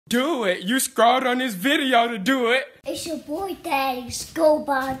Do it. You scrolled on this video to do it. It's your boy Daddy's Go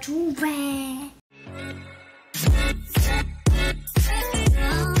by Joovier.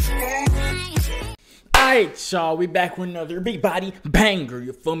 Alright, y'all, we back with another big body banger,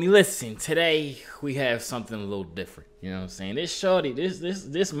 you feel me? Listen, today we have something a little different, you know what I'm saying? This shorty,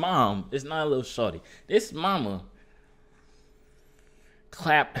 this mom, it's not a little shorty. This mama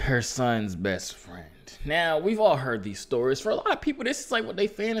clapped her son's best friend. Now, we've all heard these stories. For a lot of people, this is like what they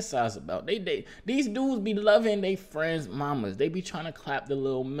fantasize about. These dudes be loving their friends' mamas. They be trying to clap the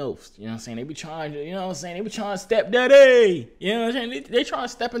little milfs. You know what I'm saying? They be trying to, you know what I'm saying? They be trying to step daddy. You know what I'm saying? They trying to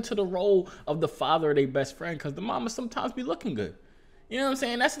step into the role of the father of their best friend because the mama sometimes be looking good. You know what I'm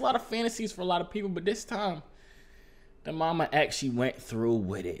saying? That's a lot of fantasies for a lot of people, but this time, the mama actually went through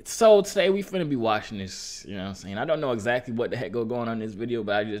with it. So today we finna be watching this, you know what I'm saying? I don't know exactly what the heck going on in this video,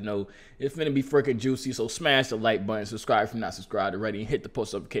 but I just know it's finna be freaking juicy. So smash the like button, subscribe if you're not subscribed already, and hit the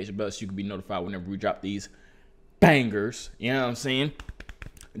post notification bell so you can be notified whenever we drop these bangers. You know what I'm saying?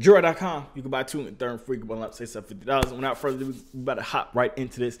 Joovier.com. You can buy 2 and 3rd free coupon up, say $50. And without further ado, we about to hop right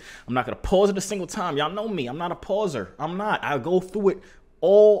into this. I'm not gonna pause it a single time. Y'all know me. I'm not a pauser. I'm not. I go through it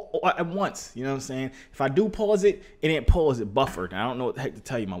all at once, you know what I'm saying? If I do pause it, it ain't pause, it buffered. I don't know what the heck to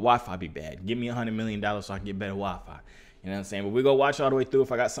tell you. My Wi-Fi be bad. Give me $100 million so I can get better Wi-Fi. You know what I'm saying? But we go watch all the way through.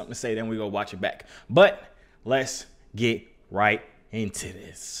 If I got something to say, then we go watch it back. But let's get right into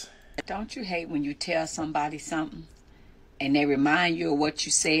this. Don't you hate when you tell somebody something and they remind you of what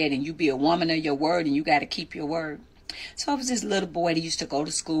you said and you be a woman of your word and you got to keep your word? So I was this little boy that used to go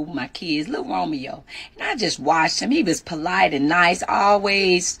to school with my kids, little Romeo. And I just watched him. He was polite and nice,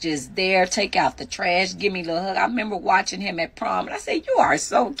 always just there, take out the trash, give me a little hug. I remember watching him at prom, and I said, you are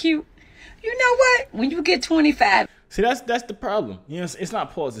so cute. You know what? When you get 25. See, that's the problem. You know, it's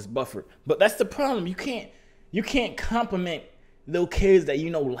not pause, it's buffered. But that's the problem. You can't compliment little kids that you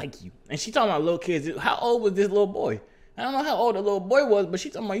know like you. And she talking about little kids. How old was this little boy? I don't know how old the little boy was, but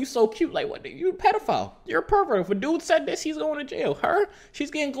she's talking about you so cute. Like, what? You a pedophile. You're a pervert. If a dude said this, he's going to jail. Her, she's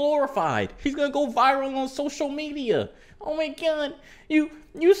getting glorified. She's going to go viral on social media. Oh, my God. You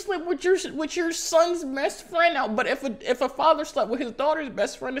slept with your son's best friend out. But if a father slept with his daughter's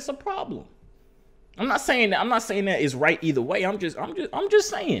best friend, it's a problem. I'm not saying that is right either way. I'm just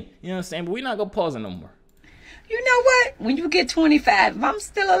saying. You know what I'm saying? But we're not going to pause it no more. You know what? When you get 25, if I'm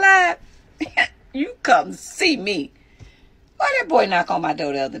still alive, you come see me. Why that boy knock on my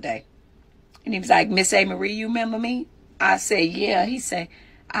door the other day? And he was like, Miss A. Marie, you remember me? I said, yeah. He said,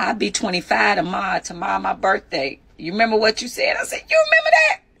 I'll be 25 tomorrow my birthday. You remember what you said? I said, you remember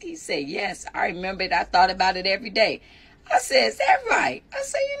that? He said, yes, I remember it. I thought about it every day. I said, is that right? I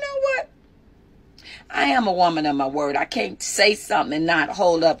said, you know what? I am a woman of my word. I can't say something and not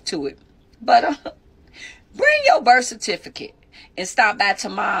hold up to it. But bring your birth certificate and stop by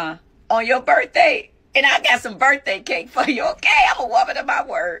tomorrow on your birthday. And I got some birthday cake for you, okay? I'm a woman of my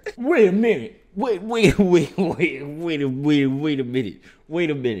word. Wait a minute. Wait a minute.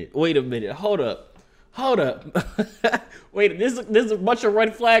 Hold up. Wait, there's a bunch of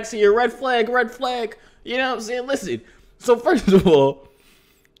red flags here. Red flag. You know what I'm saying? Listen. So first of all,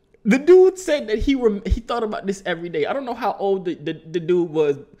 the dude said that he thought about this every day. I don't know how old the dude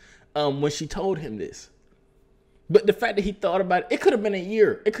was when she told him this. But the fact that he thought about it could have been a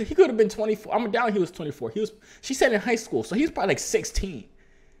year. He could have been 24. I'm down. He was 24. She said in high school, so he was probably like 16.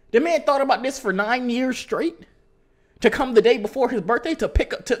 The man thought about this for 9 years straight, to come the day before his birthday to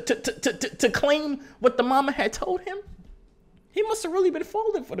pick up to claim what the mama had told him. He must have really been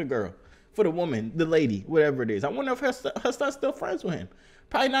falling for the girl, for the woman, the lady, whatever it is. I wonder if her son's still friends with him.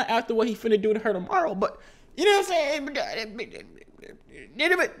 Probably not after what he finna do to her tomorrow. But you know what I'm saying? You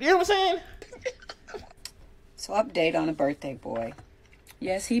know what I'm saying? So update on the birthday boy.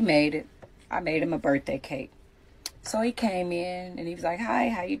 Yes, he made it. I made him a birthday cake. So he came in and he was like, hi,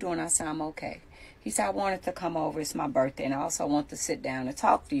 how you doing? I said, I'm okay. He said, I wanted to come over. It's my birthday. And I also want to sit down and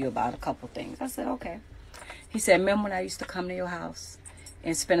talk to you about a couple things. I said, okay. He said, remember when I used to come to your house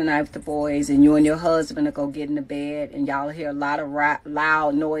and spend the night with the boys and you and your husband to go get in the bed and y'all hear a lot of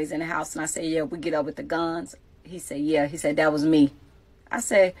loud noise in the house? And I said, yeah, we get up with the guns. He said, yeah. He said, that was me. I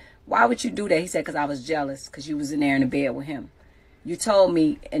said, why would you do that? He said, because I was jealous because you was in there in the bed with him. You told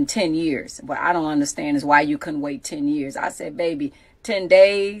me in 10 years. What I don't understand is why you couldn't wait 10 years. I said, baby, 10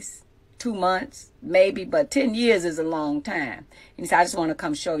 days, 2 months, maybe, but 10 years is a long time. And he said, I just want to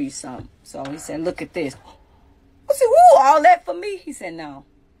come show you something. So he said, look at this. I said, woo, all that for me? He said, no,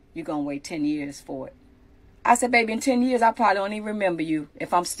 you're going to wait 10 years for it. I said, baby, in 10 years, I probably don't even remember you.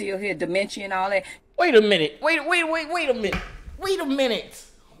 If I'm still here, dementia and all that. Wait a minute. Wait a minute.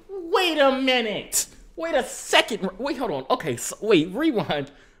 Wait a second. Wait, hold on. Okay, so wait, rewind.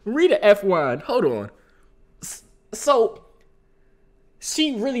 Read the F wine. Hold on. So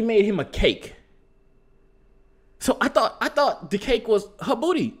she really made him a cake. So I thought the cake was her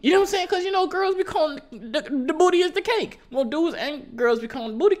booty. You know what I'm saying? Because, you know, girls be calling the booty is the cake. Well, dudes and girls be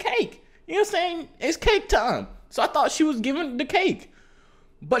calling booty cake. You know what I'm saying? It's cake time. So I thought she was giving the cake.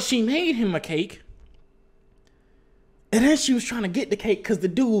 But she made him a cake. And then she was trying to get the cake because the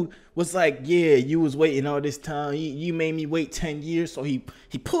dude was like, yeah, you was waiting all this time. You made me wait 10 years. So he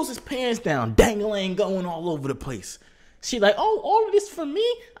pulls his pants down, dangling, going all over the place. She like, oh, all of this for me?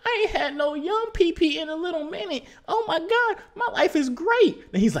 I ain't had no young pee-pee in a little minute. Oh my God, my life is great.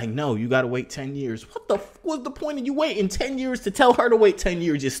 And he's like, no, you gotta wait 10 years. What the f was the point of you waiting 10 years to tell her to wait 10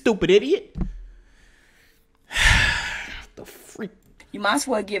 years, you stupid idiot? The freak. You might as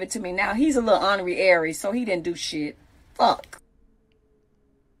well give it to me now. He's a little honorary Aries, so he didn't do shit. Fuck.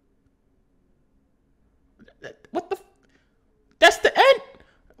 What the? That's the end.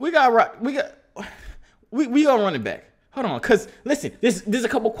 We gonna run it back. Hold on, cause listen, there's a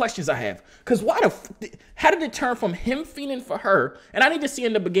couple questions I have. Cause how did it turn from him fiending for her? And I need to see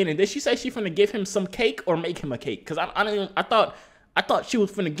in the beginning. Did she say she finna give him some cake or make him a cake? Cause I thought she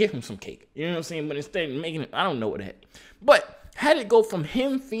was finna give him some cake. You know what I'm saying? But instead of making it, I don't know what it had. But how did it go from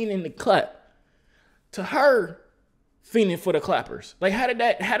him fiending the clap to her fiending for the clappers? Like how did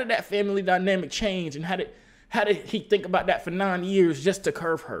that family dynamic change? And how did he think about that for 9 years just to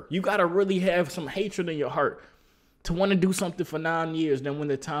curve her? You gotta really have some hatred in your heart to want to do something for 9 years. Then when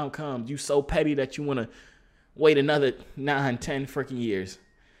the time comes, you so petty that you want to wait another 9, 10 freaking years.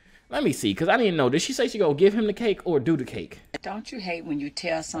 Let me see, because I didn't know. Did she say she gonna give him the cake or do the cake? Don't you hate when you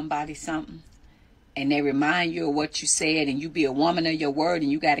tell somebody something and they remind you of what you said and you be a woman of your word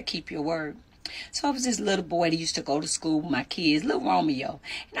and you got to keep your word? So I was this little boy that used to go to school with my kids, little Romeo.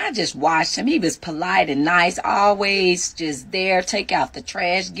 And I just watched him. He was polite and nice, always just there, take out the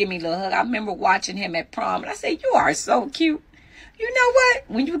trash, give me a little hug. I remember watching him at prom, and I said, you are so cute. You know what?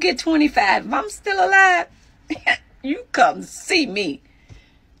 When you get 25, if I'm still alive, you come see me.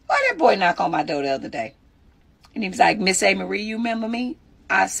 Why that boy knock on my door the other day? And he was like, Miss A. Marie, you remember me?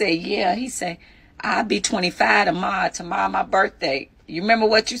 I said, yeah. He said, I'll be 25 tomorrow my birthday. You remember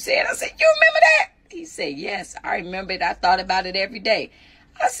what you said? I said, you remember that? He said, yes, I remember it. I thought about it every day.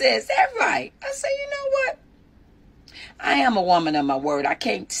 I said, is that right? I said, you know what? I am a woman of my word. I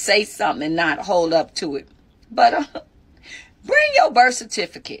can't say something and not hold up to it. But bring your birth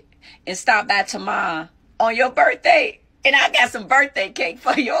certificate and stop by tomorrow on your birthday. And I got some birthday cake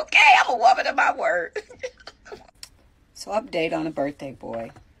for you, okay? I'm a woman of my word. So update on the birthday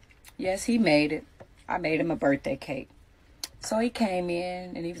boy. Yes, he made it. I made him a birthday cake. So he came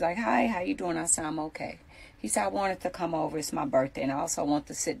in and he was like, hi, how you doing? I said, I'm okay. He said, I wanted to come over. It's my birthday. And I also want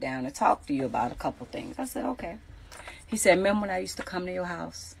to sit down and talk to you about a couple things. I said, okay. He said, remember when I used to come to your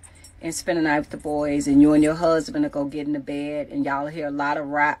house and spend the night with the boys and you and your husband would go get in the bed and y'all hear a lot of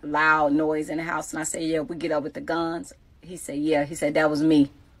loud noise in the house? And I said, yeah, we get up with the guns. He said, yeah. He said, that was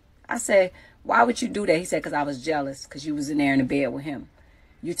me. I said, why would you do that? He said, because I was jealous because you was in there in the bed with him.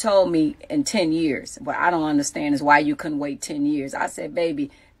 You told me in 10 years. What I don't understand is why you couldn't wait 10 years. I said, baby,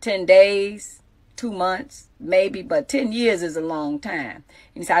 10 days, 2 months, maybe, but 10 years is a long time.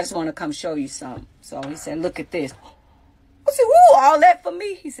 And he said, I just want to come show you something. So he said, look at this. I said, woo, all that for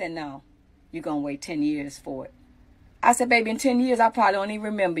me? He said, no, you're going to wait 10 years for it. I said, baby, in 10 years, I probably don't even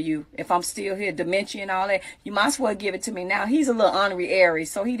remember you. If I'm still here, dementia and all that, you might as well give it to me now. He's a little honorary Aries,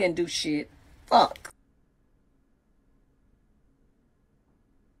 so he didn't do shit. Fuck.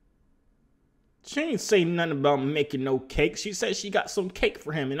 She ain't say nothing about making no cake. She said she got some cake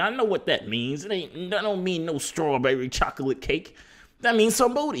for him, and I know what that means. That don't mean no strawberry chocolate cake. That means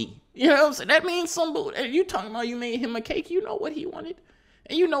some booty. You know what I'm saying? That means some booty. And you talking about you made him a cake, you know what he wanted.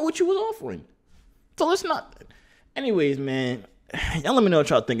 And you know what you was offering. So let's not. Anyways, man, y'all let me know what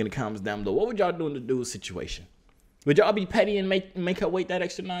y'all think in the comments down below. What would y'all do in the dude's situation? Would y'all be petty and make her wait that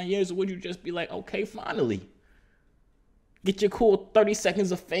extra 9 years? Or would you just be like, okay, finally. Get your cool 30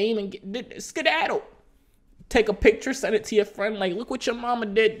 seconds of fame and get skedaddle. Take a picture, send it to your friend. Like, look what your mama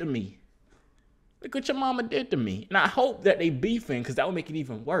did to me. Look what your mama did to me. And I hope that they beefing because that would make it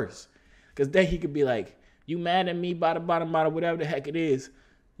even worse. Because then he could be like, you mad at me, bada, bada, bada, whatever the heck it is.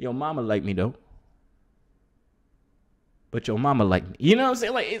 Your mama like me, though. But your mama like me. You know what I'm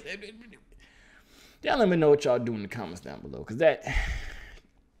saying? Like, y'all let me know what y'all do in the comments down below. Because that...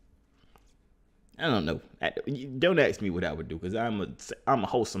 I don't know. Don't ask me what I would do because I'm a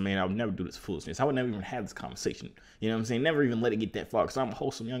wholesome man. I would never do this foolishness. I would never even have this conversation. You know what I'm saying? Never even let it get that far because I'm a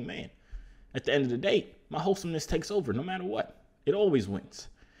wholesome young man. At the end of the day, my wholesomeness takes over no matter what. It always wins.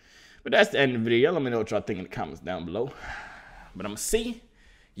 But that's the end of the video. Let me know what y'all think in the comments down below. But I'm going to see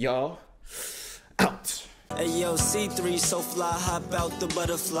Y'all, out. Hey yo, C3 so fly, hop out the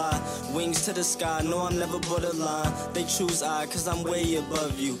butterfly. Wings to the sky, no I'm never borderline. They choose I, cause I'm way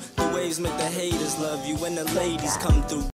above you. The waves make the haters love you when the ladies come through.